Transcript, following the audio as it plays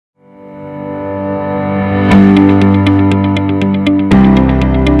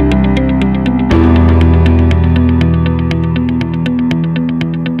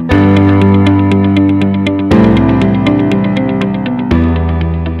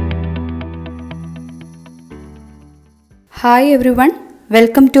Hi everyone,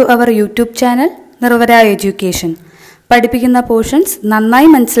 welcome to our YouTube channel Nirvara Education. പഠിപ്പിക്കുന്ന portions നന്നായി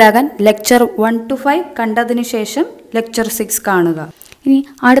മനസ്സിലാകാൻ lecture 1 to 5 കണ്ടതിനു ശേഷം ലെക്ചർ 6 കാണുക. ഇനി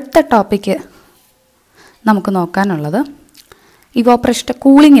അടുത്ത ടോപ്പിക്ക് നമുക്ക് നോക്കാനുള്ളത് ഇവോപ്പറേഷൻ്റെ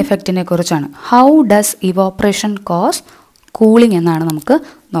കൂളിംഗ് എഫക്റ്റിനെ കുറിച്ചാണ്. How does evaporation cos cooling എന്നാണ് നമുക്ക്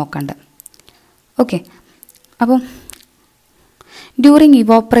നോക്കേണ്ടത്. ഓക്കെ, അപ്പം during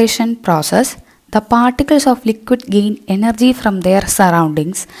evaporation process the particles of liquid gain energy from their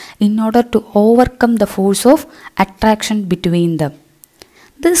surroundings in order to overcome the force of attraction between them.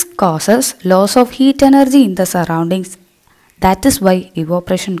 This causes loss of heat energy in the surroundings. That is why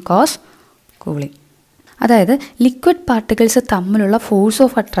evaporation causes cooling. അതായത് liquid particles തമ്മിലുള്ള force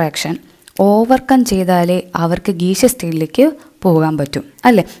of attraction overcome ചെയ്താലേ അവർക്ക് ഗീഷ്യസ് സ്റ്റേറ്റിലേക്ക് പോകാൻ പറ്റും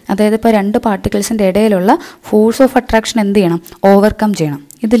അല്ലേ. അതായത് ഇപ്പോൾ രണ്ട് പാർട്ടിക്കിൾസിൻ്റെ ഇടയിലുള്ള ഫോഴ്സ് ഓഫ് അട്രാക്ഷൻ എന്ത് ചെയ്യണം, ഓവർകം ചെയ്യണം.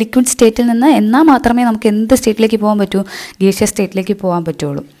 ഇത് ലിക്വിഡ് സ്റ്റേറ്റിൽ നിന്ന് എന്നാൽ മാത്രമേ നമുക്ക് എന്ത് സ്റ്റേറ്റിലേക്ക് പോകാൻ പറ്റൂ, ഗീഷ്യസ് സ്റ്റേറ്റിലേക്ക് പോകാൻ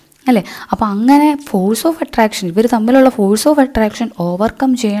പറ്റുള്ളൂ അല്ലേ. അപ്പോൾ അങ്ങനെ ഫോഴ്സ് ഓഫ് അട്രാക്ഷൻ, ഇവർ തമ്മിലുള്ള ഫോഴ്സ് ഓഫ് അട്രാക്ഷൻ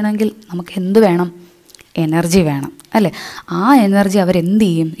ഓവർകം ചെയ്യണമെങ്കിൽ നമുക്ക് എന്ത് വേണം, എനർജി വേണം അല്ലേ. ആ എനർജി അവരെന്ത്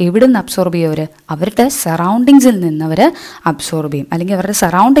ചെയ്യും, എവിടെ നിന്ന് അബ്സോർബ് ചെയ്യും, അവരുടെ സറൗണ്ടിങ്സിൽ നിന്ന് അവർ അബ്സോർബ് ചെയ്യും, അല്ലെങ്കിൽ അവരുടെ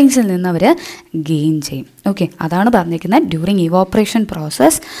സറൗണ്ടിങ്സിൽ നിന്ന് അവർ ഗെയിൻ ചെയ്യും. ഓക്കെ, അതാണ് പറഞ്ഞിരിക്കുന്നത്. During evaporation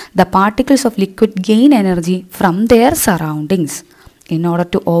process the particles of liquid gain energy from there surroundings in order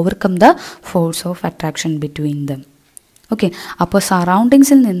to overcome the force of attraction between them. Okay, അപ്പോൾ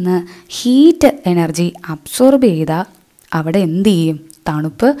സറൗണ്ടിങ്സിൽ നിന്ന് ഹീറ്റ് എനർജി അബ്സോർബ് ചെയ്താൽ അവിടെ എന്ത് ചെയ്യും,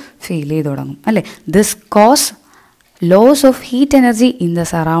 തണുപ്പ് ഫീൽ ചെയ്ത് തുടങ്ങും അല്ലേ. This cos loss of heat energy in the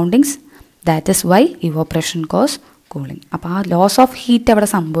surroundings. That is Y evaporation cos cooling. അപ്പോൾ ആ ലോസ് ഓഫ് ഹീറ്റ് അവിടെ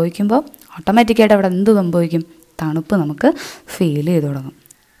സംഭവിക്കുമ്പോൾ ഓട്ടോമാറ്റിക്കായിട്ട് അവിടെ എന്ത് സംഭവിക്കും, തണുപ്പ് നമുക്ക് ഫീൽ ചെയ്ത് തുടങ്ങും.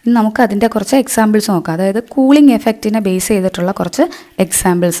 ഇനി നമുക്ക് അതിൻ്റെ കുറച്ച് എക്സാമ്പിൾസ് നോക്കാം. അതായത് കൂളിംഗ് എഫക്റ്റിനെ ബേസ് ചെയ്തിട്ടുള്ള കുറച്ച്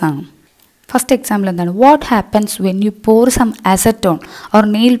എക്സാമ്പിൾസ് ആണ്. ഫസ്റ്റ് എക്സാമ്പിൾ എന്താണ്, what happens when you pore some acetone or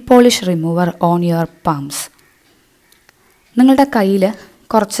nail polish remover on your palms. നിങ്ങളുടെ കയ്യിൽ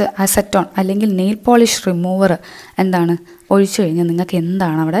കുറച്ച് അസറ്റോൺ അല്ലെങ്കിൽ നെയിൽ പോളിഷ് റിമൂവർ എന്താണ് ഒഴിച്ചു കഴിഞ്ഞാൽ നിങ്ങൾക്ക്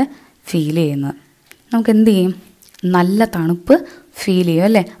എന്താണ് അവിടെ ഫീൽ ചെയ്യുന്നത്, നമുക്ക് എന്ത് ചെയ്യും, നല്ല തണുപ്പ് ഫീൽ ചെയ്യും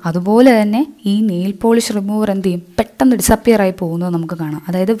അല്ലേ. അതുപോലെ തന്നെ ഈ നെയിൽ പോളിഷ് റിമൂവർ എന്ത് ചെയ്യും, പെട്ടെന്ന് ഡിസപ്പിയർ ആയി പോകുന്നത് നമുക്ക് കാണാം.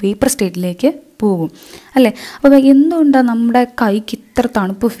 അതായത് വേപ്പർ സ്റ്റേറ്റിലേക്ക് പോകും അല്ലേ. അപ്പോൾ എന്തുകൊണ്ടാണ് നമ്മുടെ കൈക്ക് ഇത്ര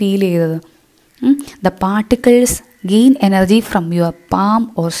തണുപ്പ് ഫീൽ ചെയ്തത്? The particles gain energy from your palm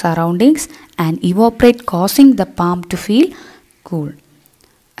or surroundings and evaporate causing the palm to feel cool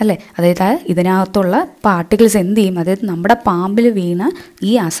അല്ലേ. അതായത് ഇതിനകത്തുള്ള പാർട്ടിക്കിൾസ് എന്ത് ചെയ്യും, അതായത് നമ്മുടെ പാമ്പിൽ വീണ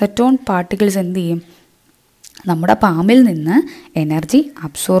ഈ അസറ്റോൺ പാർട്ടിക്കിൾസ് എന്ത് ചെയ്യും, നമ്മുടെ പാമ്പിൽ നിന്ന് എനർജി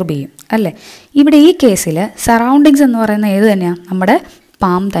അബ്സോർബ് ചെയ്യും അല്ലേ. ഇവിടെ ഈ കേസിൽ സറൗണ്ടിങ്സ് എന്ന് പറയുന്നത് ഏത് തന്നെയാണ്, നമ്മുടെ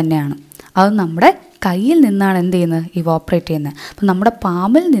പാം തന്നെയാണ്. അത് നമ്മുടെ കയ്യിൽ നിന്നാണ് എന്ത് ചെയ്യുന്നത്, ഇവോപ്പറേറ്റ് ചെയ്യുന്നത്. അപ്പം നമ്മുടെ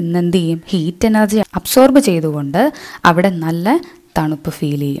പാമ്പിൽ നിന്ന് എന്ത് ചെയ്യും, ഹീറ്റ് എനർജി അബ്സോർബ് ചെയ്തുകൊണ്ട് അവിടെ നല്ല തണുപ്പ്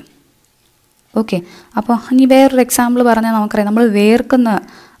ഫീൽ ചെയ്യും. ഓക്കെ, അപ്പോൾ ഇനി വേറൊരു എക്സാമ്പിൾ പറഞ്ഞാൽ നമുക്കറിയാം, നമ്മൾ വേർക്കുന്ന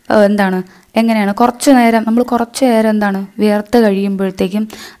എന്താണ്, എങ്ങനെയാണ്, കുറച്ച് നേരം എന്താണ് വിയർത്ത് കഴിയുമ്പോഴത്തേക്കും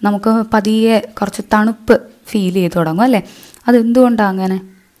നമുക്ക് പതിയെ കുറച്ച് തണുപ്പ് ഫീൽ ചെയ്ത് തുടങ്ങും അല്ലേ. അതെന്തുകൊണ്ടാണ് അങ്ങനെ?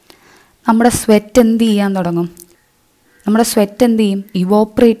 നമ്മുടെ സ്വെറ്റ് എന്ത് ചെയ്യാൻ തുടങ്ങും, നമ്മുടെ സ്വെറ്റ് എന്ത് ചെയ്യും,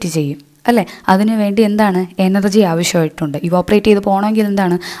 ഇവോപ്പറേറ്റ് ചെയ്യും അല്ലേ. അതിനു വേണ്ടി എന്താണ്, എനർജി ആവശ്യമായിട്ടുണ്ട്. ഇവോപ്പറേറ്റ് ചെയ്ത് പോകണമെങ്കിൽ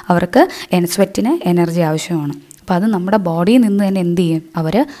എന്താണ്, അവർക്ക് സ്വെറ്റിന് എനർജി ആവശ്യമാണ്. അപ്പോൾ അത് നമ്മുടെ ബോഡിയിൽ നിന്ന് തന്നെ എന്ത് ചെയ്യും,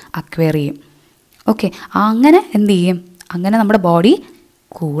 അവർ അക്വയർ ചെയ്യും. ഓക്കെ, അങ്ങനെ എന്ത് ചെയ്യും, അങ്ങനെ നമ്മുടെ ബോഡി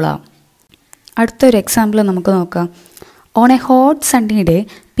കൂളാവും. അടുത്തൊരു എക്സാമ്പിൾ നമുക്ക് നോക്കാം. On A hot Sunny day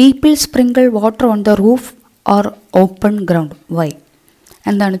people sprinkle water on the roof or open ground. Y?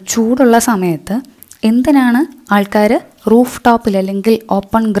 എന്താണ്, ചൂടുള്ള സമയത്ത് എന്തിനാണ് ആൾക്കാർ റൂഫ് ടോപ്പിൽ അല്ലെങ്കിൽ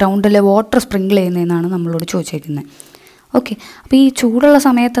ഓപ്പൺ ഗ്രൗണ്ടിൽ വാട്ടർ സ്പ്രിങ്കിൾ ചെയ്യുന്നതെന്നാണ് നമ്മളോട് ചോദിച്ചേക്കുന്നത്. ഓക്കെ, അപ്പോൾ ഈ ചൂടുള്ള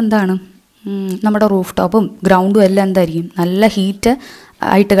സമയത്ത് എന്താണ്, നമ്മുടെ റൂഫ് ടോപ്പും ഗ്രൗണ്ടും എല്ലാം എന്തായിരിക്കും, നല്ല ഹീറ്റ്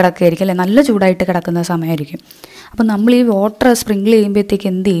ആയിട്ട് കിടക്കുകയായിരിക്കും അല്ലേ, നല്ല ചൂടായിട്ട് കിടക്കുന്ന സമയമായിരിക്കും. അപ്പോൾ നമ്മൾ ഈ വാട്ടർ സ്പ്രിങ്കിൾ ചെയ്യുമ്പോഴത്തേക്ക്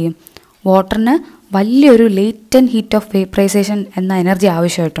എന്ത് ചെയ്യും, വാട്ടറിന് വലിയൊരു ലേറ്റൻ ഹീറ്റ് ഓഫ് വേപ്പറൈസേഷൻ എന്ന എനർജി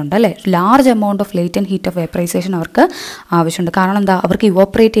ആവശ്യമായിട്ടുണ്ട് അല്ലേ. Large amount of latent heat of vaporisation അവർക്ക് ആവശ്യമുണ്ട്. കാരണം എന്താ, അവർക്ക്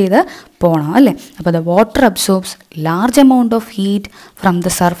ഇവോപ്പറേറ്റ് ചെയ്ത് പോകണം അല്ലേ. അപ്പോൾ the water absorbs large amount of heat from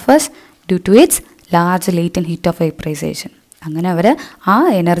the surface due to its large latent heat of vaporisation. അങ്ങനെ അവർ ആ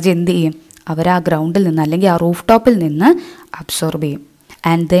എനർജി എന്ത് ചെയ്യും, അവർ ആ ഗ്രൗണ്ടിൽ നിന്ന് അല്ലെങ്കിൽ ആ റൂഫ് ടോപ്പിൽ നിന്ന് അബ്സോർബ് ചെയ്യും.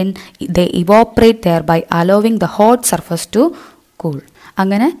 And then they evaporate there by allowing the hot surface to cool.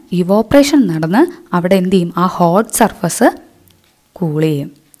 അങ്ങനെ ഇവോപ്പറേഷൻ നടന്ന് അവിടെ എന്ത് ചെയ്യും, ആ ഹോട്ട് സർഫസ് കൂൾ ചെയ്യും.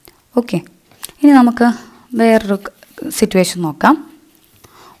 ഓക്കെ, ഇനി നമുക്ക് വേറൊരു സിറ്റുവേഷൻ നോക്കാം.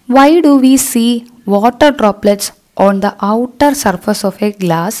 Why do we sea water droplets on the outer surface of A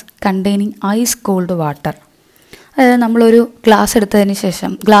glass containing ice called water. അതായത് നമ്മളൊരു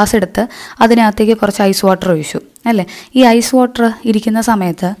ഗ്ലാസ് എടുത്ത് അതിനകത്തേക്ക് കുറച്ച് ഐസ് വാട്ടർ ഒഴിച്ചു അല്ലേ? ഈ ഐസ് വാട്ടർ ഇരിക്കുന്ന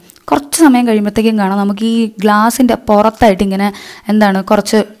സമയത്ത് കുറച്ച് സമയം കഴിയുമ്പോഴത്തേക്കും കാണാം നമുക്ക് ഈ ഗ്ലാസിൻ്റെ പുറത്തായിട്ട് ഇങ്ങനെ എന്താണ്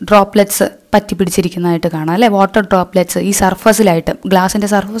കുറച്ച് ഡ്രോപ്ലെറ്റ്സ് പറ്റി പിടിച്ചിരിക്കുന്നതായിട്ട് കാണാം, അല്ലേ? വാട്ടർ ഡ്രോപ്ലെറ്റ്സ് ഈ സർഫസിലായിട്ട്, ഗ്ലാസിൻ്റെ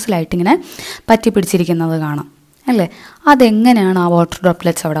സർഫസിലായിട്ട് ഇങ്ങനെ പറ്റി പിടിച്ചിരിക്കുന്നത് കാണാം, അല്ലേ? അതെങ്ങനെയാണ് ആ വാട്ടർ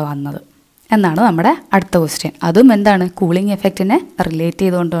ഡ്രോപ്ലെറ്റ്സ് അവിടെ വന്നത് എന്നാണ് നമ്മുടെ അടുത്ത ക്വസ്റ്റ്യൻ. അതും എന്താണ്, കൂളിംഗ് എഫക്റ്റിനെ റിലേറ്റ്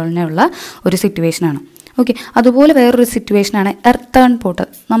ചെയ്തുകൊണ്ട് തന്നെയുള്ള ഒരു സിറ്റുവേഷനാണ്. ഓക്കെ, അതുപോലെ വേറൊരു സിറ്റുവേഷനാണ് എർത്തേൺ പോട്ട്.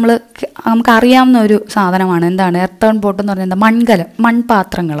 നമുക്കറിയാവുന്ന ഒരു സാധനമാണ്. എന്താണ് എർത്തേൺ പോട്ട് എന്ന് പറഞ്ഞാൽ?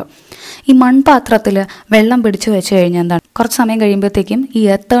 മൺപാത്രങ്ങൾ. ഈ മൺപാത്രത്തിൽ വെള്ളം പിടിച്ചു വെച്ച് കഴിഞ്ഞാൽ എന്താണ്, കുറച്ച് സമയം കഴിയുമ്പോഴത്തേക്കും ഈ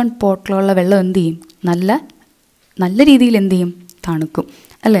എർത്തേൺ പോട്ടിലുള്ള വെള്ളം എന്ത് ചെയ്യും? നല്ല രീതിയിൽ എന്ത് ചെയ്യും? തണുക്കും,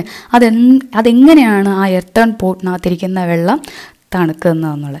 അല്ലേ? അതെങ്ങനെയാണ് ആ എർത്തേൺ പോട്ടിനകത്തിരിക്കുന്ന വെള്ളം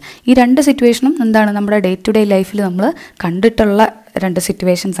തണുക്കുന്നതെന്നുള്ളത്. ഈ രണ്ട് സിറ്റുവേഷനും എന്താണ്, നമ്മുടെ ഡേ ടു ഡേ ലൈഫിൽ നമ്മൾ കണ്ടിട്ടുള്ള രണ്ട്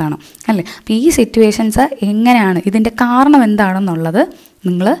സിറ്റുവേഷൻസാണ്, അല്ലേ? അപ്പോൾ ഈ സിറ്റുവേഷൻസ് എങ്ങനെയാണ്, ഇതിൻ്റെ കാരണം എന്താണെന്നുള്ളത്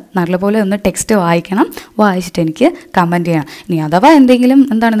നിങ്ങൾ നല്ലപോലെ ഒന്ന് ടെക്സ്റ്റ് വായിക്കണം. വായിച്ചിട്ട് എനിക്ക് കമൻറ്റ് ചെയ്യണം. ഇനി അഥവാ എന്തെങ്കിലും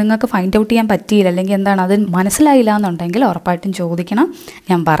എന്താണ് നിങ്ങൾക്ക് ഫൈൻഡ് ഔട്ട് ചെയ്യാൻ പറ്റിയില്ല, അല്ലെങ്കിൽ എന്താണ് അത് മനസ്സിലായില്ല എന്നുണ്ടെങ്കിൽ ഉറപ്പായിട്ടും ചോദിക്കണം,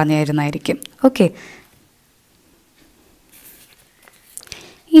 ഞാൻ പറഞ്ഞു തരുന്നതായിരിക്കും. ഓക്കെ,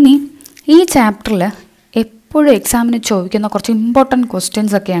 ഇനി ഈ ചാപ്റ്ററിൽ എപ്പോഴും എക്സാമിന് ചോദിക്കുന്ന കുറച്ച് ഇമ്പോർട്ടൻറ്റ്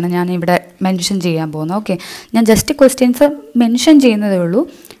ക്വസ്റ്റ്യൻസ് ഒക്കെയാണ് ഞാൻ ഇവിടെ മെൻഷൻ ചെയ്യാൻ പോകുന്നത്. ഓക്കെ, ഞാൻ ജസ്റ്റ് ക്വസ്റ്റ്യൻസ് മെൻഷൻ ചെയ്യുന്നതേ ഉള്ളൂ.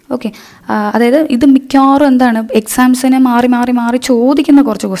 ഓക്കെ, അതായത് ഇത് മിക്കവാറും എന്താണ് എക്സാംസിന് മാറി ചോദിക്കുന്ന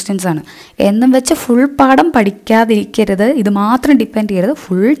കുറച്ച് ക്വസ്റ്റ്യൻസ് ആണ്. എന്നും വെച്ച് ഫുൾ പാഠം പഠിക്കാതിരിക്കരുത്, ഇത് മാത്രം ഡിപ്പെൻഡ് ചെയ്യരുത്.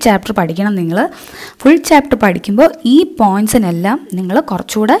 ഫുൾ ചാപ്റ്റർ പഠിക്കണം നിങ്ങൾ. ഫുൾ ചാപ്റ്റർ പഠിക്കുമ്പോൾ ഈ പോയിൻറ്റ്സിനെല്ലാം നിങ്ങൾ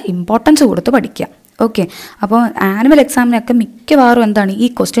കുറച്ചുകൂടെ ഇമ്പോർട്ടൻസ് കൊടുത്ത് പഠിക്കുക. ഓക്കെ, അപ്പോൾ ആനുവൽ എക്സാമിനൊക്കെ മിക്കവാറും എന്താണ് ഈ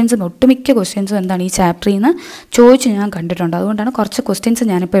ക്വസ്റ്റ്യൻസും ഒട്ടുമിക്ക ക്വസ്റ്റ്യൻസും എന്താണ് ഈ ചാപ്റ്ററിൽ നിന്ന് ചോദിച്ച് ഞാൻ കണ്ടിട്ടുണ്ട്. അതുകൊണ്ടാണ് കുറച്ച് ക്വസ്റ്റ്യൻസ്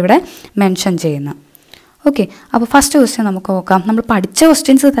ഞാനിപ്പോൾ ഇവിടെ മെൻഷൻ ചെയ്യുന്നത്. ഓക്കെ, അപ്പോൾ ഫസ്റ്റ് ക്വസ്റ്റ്യൻ നമുക്ക് നോക്കാം. നമ്മൾ പഠിച്ച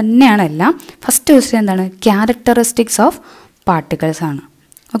ക്വസ്റ്റ്യൻസ് തന്നെയാണ് എല്ലാം. ഫസ്റ്റ് ക്വസ്റ്റ്യൻ എന്താണ്? ക്യാരക്ടറിസ്റ്റിക്സ് ഓഫ് പാർട്ടിക്കിൾസ് ആണ്.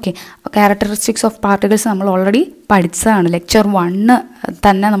 ഓക്കെ, അപ്പോൾ ക്യാരക്ടറിസ്റ്റിക്സ് ഓഫ് പാർട്ടിക്കിൾസ് നമ്മൾ ഓൾറെഡി പഠിച്ചതാണ്. ലെക്ചർ 1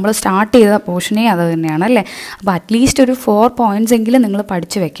 തന്നെ നമ്മൾ സ്റ്റാർട്ട് ചെയ്ത പോർഷനേ അത് തന്നെയാണ്, അല്ലേ? അപ്പോൾ അറ്റ്ലീസ്റ്റ് ഒരു 4 പോയിൻറ്റ്സ് എങ്കിലും നിങ്ങൾ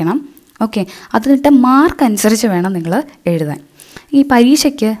പഠിച്ചു വെക്കണം. ഓക്കെ, അതിനിട്ട് മാർക്ക് അനുസരിച്ച് വേണം നിങ്ങൾ എഴുതാൻ. ഈ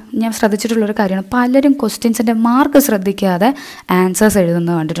പരീക്ഷയ്ക്ക് ഞാൻ ശ്രദ്ധിച്ചിട്ടുള്ളൊരു കാര്യമാണ്, പലരും ക്വസ്റ്റ്യൻസിൻ്റെ മാർക്ക് ശ്രദ്ധിക്കാതെ ആൻസേഴ്സ്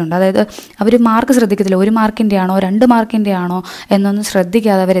എഴുതുന്നത് കണ്ടിട്ടുണ്ട്. അതായത് അവർ മാർക്ക് ശ്രദ്ധിക്കത്തില്ല, 1 മാർക്കിൻ്റെ ആണോ 2 മാർക്കിൻ്റെ ആണോ എന്നൊന്നും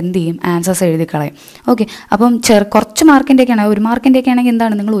ശ്രദ്ധിക്കാതെ അവരെന്ത് ചെയ്യും? ആൻസേഴ്സ് എഴുതി കളയും. ഓക്കെ, അപ്പം കുറച്ച് മാർക്കിൻ്റെയൊക്കെ ആണെങ്കിൽ 1 മാർക്കിൻ്റെയൊക്കെ ആണെങ്കിൽ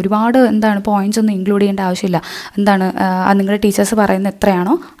എന്താണ് നിങ്ങൾ ഒരുപാട് പോയിൻറ്റ്സ് ഒന്നും ഇൻക്ലൂഡ് ചെയ്യേണ്ട ആവശ്യമില്ല. എന്താണ് നിങ്ങളുടെ ടീച്ചേഴ്സ് പറയുന്നത്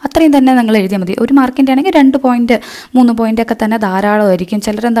എത്രയാണോ അത്രയും തന്നെ നിങ്ങൾ എഴുതിയാൽ മതി. 1 മാർക്കിൻ്റെ ആണെങ്കിൽ 2 പോയിൻറ്റ് 3 പോയിൻ്റൊക്കെ തന്നെ ധാരാളമായിരിക്കും.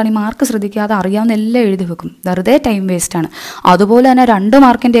 ചിലരെന്താണ് ഈ മാർക്ക് ശ്രദ്ധിക്കാതെ അറിയാവുന്ന എല്ലാം എഴുതി വെക്കും, വെറുതെ ടൈം വേസ്റ്റാണ്. അതുപോലെ തന്നെ 2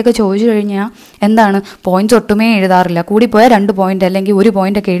 മാർക്കിൻ്റെയൊക്കെ ചോദിച്ചു കഴിഞ്ഞാൽ എന്താണ് പോയിൻറ്റ്സ് ഒട്ടുമേ എഴുതാറില്ല. കൂടിപ്പോയാൽ 2 പോയിൻ്റ് അല്ലെങ്കിൽ 1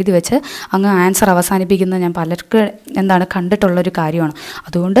 പോയിൻ്റൊക്കെ എഴുതി വെച്ച് അങ്ങ് ആൻസർ അവസാനിപ്പിക്കുന്നത് ഞാൻ പലർക്ക് കണ്ടിട്ടുള്ളൊരു കാര്യമാണ്.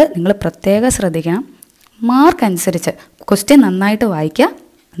 അതുകൊണ്ട് നിങ്ങൾ പ്രത്യേകം ശ്രദ്ധിക്കണം. മാർക്ക് അനുസരിച്ച് ക്വസ്റ്റ്യൻ നന്നായിട്ട് വായിക്കുക,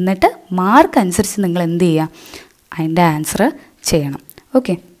 എന്നിട്ട് മാർക്ക് അനുസരിച്ച് നിങ്ങൾ എന്ത് ചെയ്യുക? അതിൻ്റെ ആൻസർ ചെയ്യണം.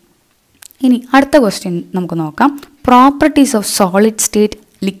 ഓക്കെ, ഇനി അടുത്ത ക്വസ്റ്റ്യൻ നമുക്ക് നോക്കാം. Properties of solid state,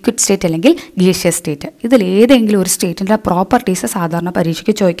 liquid state അല്ലെങ്കിൽ ഗ്യാസിയസ് സ്റ്റേറ്റ്. ഇതിൽ ഏതെങ്കിലും ഒരു സ്റ്റേറ്റിൻ്റെ പ്രോപ്പർട്ടീസ് സാധാരണ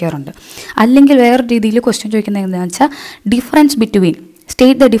പരീക്ഷയ്ക്ക് ചോദിക്കാറുണ്ട്. അല്ലെങ്കിൽ വേറെ രീതിയിൽ ക്വസ്റ്റ്യൻ ചോദിക്കുന്നത് എന്താണെന്ന് വെച്ചാൽ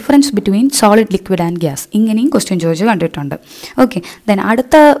state the difference between solid, liquid and gas. ഇങ്ങനെയും ക്വസ്റ്റ്യൻ ചോദിച്ച് കണ്ടിട്ടുണ്ട്. ഓക്കെ, ദെൻ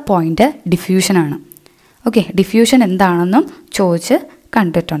അടുത്ത പോയിന്റ് ഡിഫ്യൂഷനാണ്. ഓക്കെ, ഡിഫ്യൂഷൻ എന്താണെന്നും ചോദിച്ച്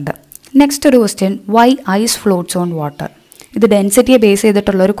കണ്ടിട്ടുണ്ട്. നെക്സ്റ്റ് ഒരു question, Y ice floats on water. ഇത് ഡെൻസിറ്റിയെ ബേസ്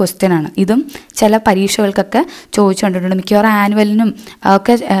ചെയ്തിട്ടുള്ള ഒരു ക്വസ്റ്റ്യൻ ആണ്. ഇതും ചില പരീക്ഷകൾക്കൊക്കെ ചോദിച്ചു കണ്ടിട്ടുണ്ട്. മിക്കവാറും ആനുവലിനും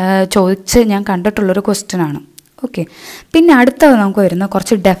ഒക്കെ ചോദിച്ച് ഞാൻ കണ്ടിട്ടുള്ളൊരു ക്വസ്റ്റ്യൻ ആണ്. ഓക്കെ, പിന്നെ അടുത്തത് നമുക്ക് വരുന്ന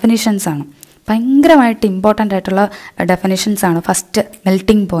കുറച്ച് ഡെഫിനിഷൻസ് ആണ്. ഭയങ്കരമായിട്ട് ഇമ്പോർട്ടൻ്റ് ആയിട്ടുള്ള ഡെഫിനിഷൻസ് ആണ്. First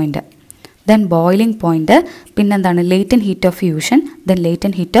melting point, then boiling point, പിന്നെന്താണ് latent heat of fusion, then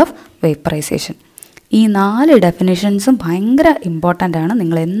latent heat of vaporisation. ഈ 4 ഡെഫിനിഷൻസും ഭയങ്കര ഇമ്പോർട്ടൻ്റ് ആണ്.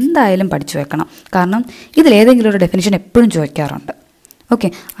 നിങ്ങൾ എന്തായാലും പഠിച്ചു വെക്കണം. കാരണം ഇതിലേതെങ്കിലും ഒരു ഡെഫിനിഷൻ എപ്പോഴും ചോദിക്കാറുണ്ട്. ഓക്കെ,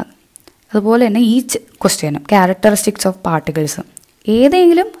 അതുപോലെ തന്നെ ഈ ക്വസ്റ്റ്യനും ക്യാരക്ടറിസ്റ്റിക്സ് ഓഫ് പാർട്ടിക്കിൾസ്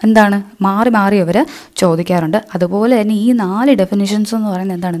ഏതെങ്കിലും മാറി അവർ ചോദിക്കാറുണ്ട്. അതുപോലെ തന്നെ ഈ 4 ഡെഫിനിഷൻസ് എന്ന്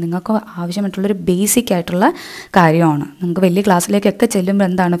പറയുന്നത് എന്താണ്, നിങ്ങൾക്ക് ആവശ്യമായിട്ടുള്ളൊരു ബേസിക് ആയിട്ടുള്ള കാര്യമാണ്. നിങ്ങൾക്ക് വലിയ ക്ലാസ്സിലേക്കൊക്കെ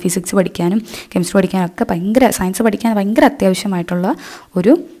ചെല്ലുമ്പോൾ ഫിസിക്സ് പഠിക്കാനും കെമിസ്ട്രി പഠിക്കാനും ഒക്കെ സയൻസ് പഠിക്കാൻ ഭയങ്കര അത്യാവശ്യമായിട്ടുള്ള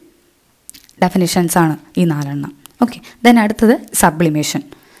ഒരു ഡെഫിനിഷൻസാണ് ഈ 4 ഓക്കെ, ദെൻ അടുത്തത്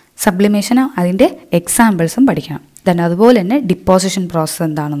സബ്ലിമേഷനും അതിൻ്റെ എക്സാമ്പിൾസും പഠിക്കണം. ദെൻ അതുപോലെ തന്നെ ഡിപ്പോസിഷൻ പ്രോസസ്സ്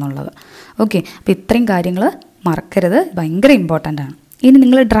എന്താണെന്നുള്ളത്. ഓക്കെ, അപ്പോൾ ഇത്രയും കാര്യങ്ങൾ മറക്കരുത്, ഭയങ്കര ഇമ്പോർട്ടൻ്റ് ആണ്. ഇനി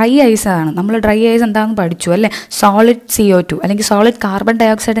നിങ്ങൾ ഡ്രൈ ഐസ് ആണ്. നമ്മൾ ഡ്രൈ ഐസ് എന്താണെന്ന് പഠിച്ചു അല്ലേ? സോളിഡ് CO2 അല്ലെങ്കിൽ സോളിഡ് കാർബൺ ഡൈ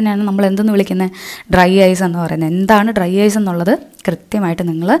ഓക്സൈഡിനെയാണ് നമ്മൾ എന്തെന്ന് വിളിക്കുന്നത്? ഡ്രൈ ഐസ് എന്ന് പറയുന്നത്. എന്താണ് ഡ്രൈ ഐസ് എന്നുള്ളത് കൃത്യമായിട്ട്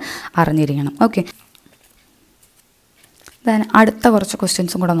നിങ്ങൾ അറിഞ്ഞിരിക്കണം. ഓക്കെ, ദെൻ അടുത്ത കുറച്ച്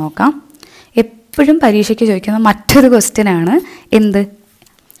ക്വസ്റ്റ്യൻസും കൂടെ നോക്കാം. എപ്പോഴും പരീക്ഷയ്ക്ക് ചോദിക്കുന്ന മറ്റൊരു ക്വസ്റ്റ്യനാണ്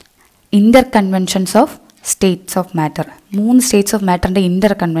Inter conventions of States of matter. 3 States of മാറ്ററിൻ്റെ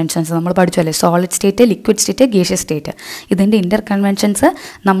inter conventions നമ്മൾ പഠിച്ചല്ലേ, solid state, liquid state, gaseous state. ഇതിൻ്റെ ഇൻ്റർ കൺവെൻഷൻസ്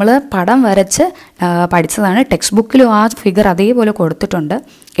നമ്മൾ പടം വരച്ച് പഠിച്ചതാണ്. ടെക്സ്റ്റ് ബുക്കിലും ആ ഫിഗർ അതേപോലെ കൊടുത്തിട്ടുണ്ട്.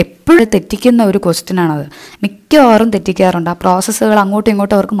 എപ്പോഴും തെറ്റിക്കുന്ന ഒരു ക്വസ്റ്റ്യനാണത്, മിക്കവാറും തെറ്റിക്കാറുണ്ട്. ആ പ്രോസസ്സുകൾ അങ്ങോട്ടും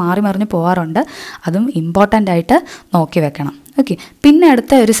ഇങ്ങോട്ടും അവർക്ക് മാറി മറിഞ്ഞ് പോകാറുണ്ട്. അതും ഇമ്പോർട്ടൻ്റ് ആയിട്ട് നോക്കി വെക്കണം. ഓക്കെ, പിന്നെ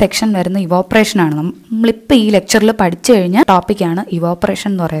അടുത്ത ഒരു സെക്ഷൻ വരുന്ന ഇവോപ്പറേഷനാണ്. നമ്മളിപ്പോൾ ഈ ലെക്ചറിൽ പഠിച്ചു കഴിഞ്ഞ ടോപ്പിക്കാണ് ഇവോപ്പറേഷൻ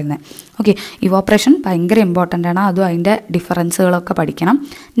എന്ന് പറയുന്നത്. ഓക്കെ, ഇവോപ്പറേഷൻ ഭയങ്കര ഇമ്പോർട്ടൻ്റ് ആണ്. അതും അതിൻ്റെ ഡിഫറൻസുകളൊക്കെ പഠിക്കണം.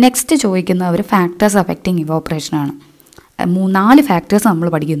 നെക്സ്റ്റ് ചോദിക്കുന്ന ഒരു ഫാക്ടേഴ്സ് അഫക്റ്റിംഗ് ഇവോപ്പറേഷനാണ്. 4 ഫാക്ടേഴ്സ് നമ്മൾ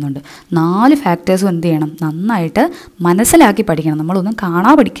പഠിക്കുന്നുണ്ട്. 4 ഫാക്ടേഴ്സും എന്ത് ചെയ്യണം, നന്നായിട്ട് മനസ്സിലാക്കി പഠിക്കണം. നമ്മളൊന്നും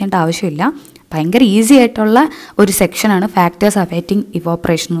കാണാൻ പഠിക്കേണ്ട ആവശ്യമില്ല. ഭയങ്കര ഈസി ആയിട്ടുള്ള ഒരു സെക്ഷനാണ് ഫാക്ടേഴ്സ് അഫക്റ്റിംഗ്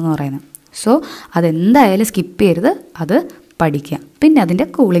ഇവോപ്പറേഷൻ എന്ന് പറയുന്നത്. സോ അതെന്തായാലും സ്കിപ്പ് ചെയ്യരുത്, അത് പഠിക്കുക. പിന്നെ അതിൻ്റെ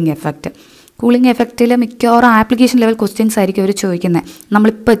കൂളിംഗ് എഫക്റ്റിൽ മിക്കവാറും ആപ്ലിക്കേഷൻ ലെവൽ ക്വസ്റ്റ്യൻസ് ആയിരിക്കും അവർ ചോദിക്കുന്നത്.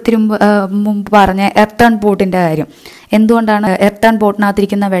 നമ്മളിപ്പോൾ ഇത്തിരി മുമ്പ് പറഞ്ഞ എർത്ത് പോട്ടിൻ്റെ കാര്യം, എന്തുകൊണ്ടാണ് എർത്ത്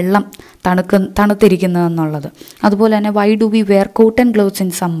പോട്ടിനകത്തിരിക്കുന്ന വെള്ളം തണുത്തിരിക്കുന്നതെന്നുള്ളത്. അതുപോലെ തന്നെ why do we were cotton gloves in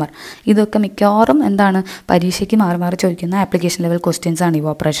summer. ഇതൊക്കെ മിക്കവാറും എന്താണ് പരീക്ഷയ്ക്ക് മാറി മാറി ചോദിക്കുന്ന ആപ്ലിക്കേഷൻ ലെവൽ ക്വസ്റ്റ്യൻസ് ആണ്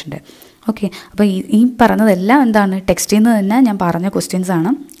ഇവോപ്പറേഷൻ്റെ. ഓക്കെ, അപ്പോൾ ഈ പറഞ്ഞതെല്ലാം എന്താണ് ടെക്സ്റ്റിൽ നിന്ന് തന്നെ ഞാൻ പറഞ്ഞ ക്വസ്റ്റ്യൻസ്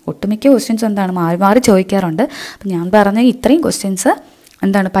ആണ്. ഒട്ടുമിക്ക ക്വസ്റ്റ്യൻസ് എന്താണ് മാറി മാറി ചോദിക്കാറുണ്ട്. അപ്പം ഞാൻ പറഞ്ഞ ഇത്രയും ക്വസ്റ്റ്യൻസ്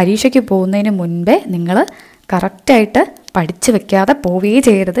എന്താണ് പരീക്ഷയ്ക്ക് പോകുന്നതിന് മുൻപേ നിങ്ങൾ കറക്റ്റായിട്ട് പഠിച്ച് വെക്കാതെ പോവുകയേ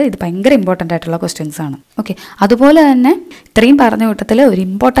ചെയ്യരുത്. ഇത് ഭയങ്കര ഇമ്പോർട്ടൻ്റ് ആയിട്ടുള്ള ക്വസ്റ്റ്യൻസ് ആണ്. ഓക്കെ, അതുപോലെ തന്നെ ഇത്രയും പറഞ്ഞ കൂട്ടത്തിൽ ഒരു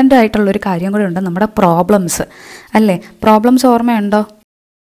ഇമ്പോർട്ടൻ്റ് ആയിട്ടുള്ളൊരു കാര്യം കൂടെ ഉണ്ട്, നമ്മുടെ പ്രോബ്ലംസ് അല്ലേ. പ്രോബ്ലംസ് ഓർമ്മയുണ്ടോ?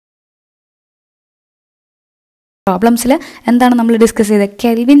 പ്രോബ്ലംസിൽ എന്താണ് നമ്മൾ ഡിസ്കസ് ചെയ്തത്?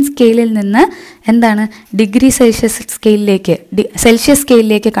 കെൽവിൻ സ്കെയിലിൽ നിന്ന് എന്താണ് ഡിഗ്രി സെൽഷ്യസ്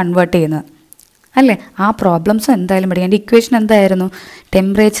സ്കെയിലിലേക്ക് കൺവേർട്ട് ചെയ്യുന്നത് അല്ലേ. ആ പ്രോബ്ലംസ് എന്തായാലും പഠിക്കാം. എൻ്റെ ഇക്വേഷൻ എന്തായിരുന്നു?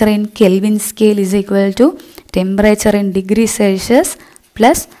 Temperature in kelvin scale is equal to temperature in degree Celsius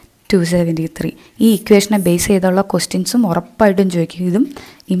plus 273. ഈ ഇക്വേഷനെ ബേസ് ചെയ്തുള്ള ക്വസ്റ്റ്യൻസും ഉറപ്പായിട്ടും ചോദിക്കും. ഇതും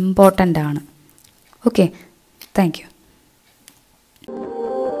ഇമ്പോർട്ടൻ്റ് ആണ്. Okay, thank you.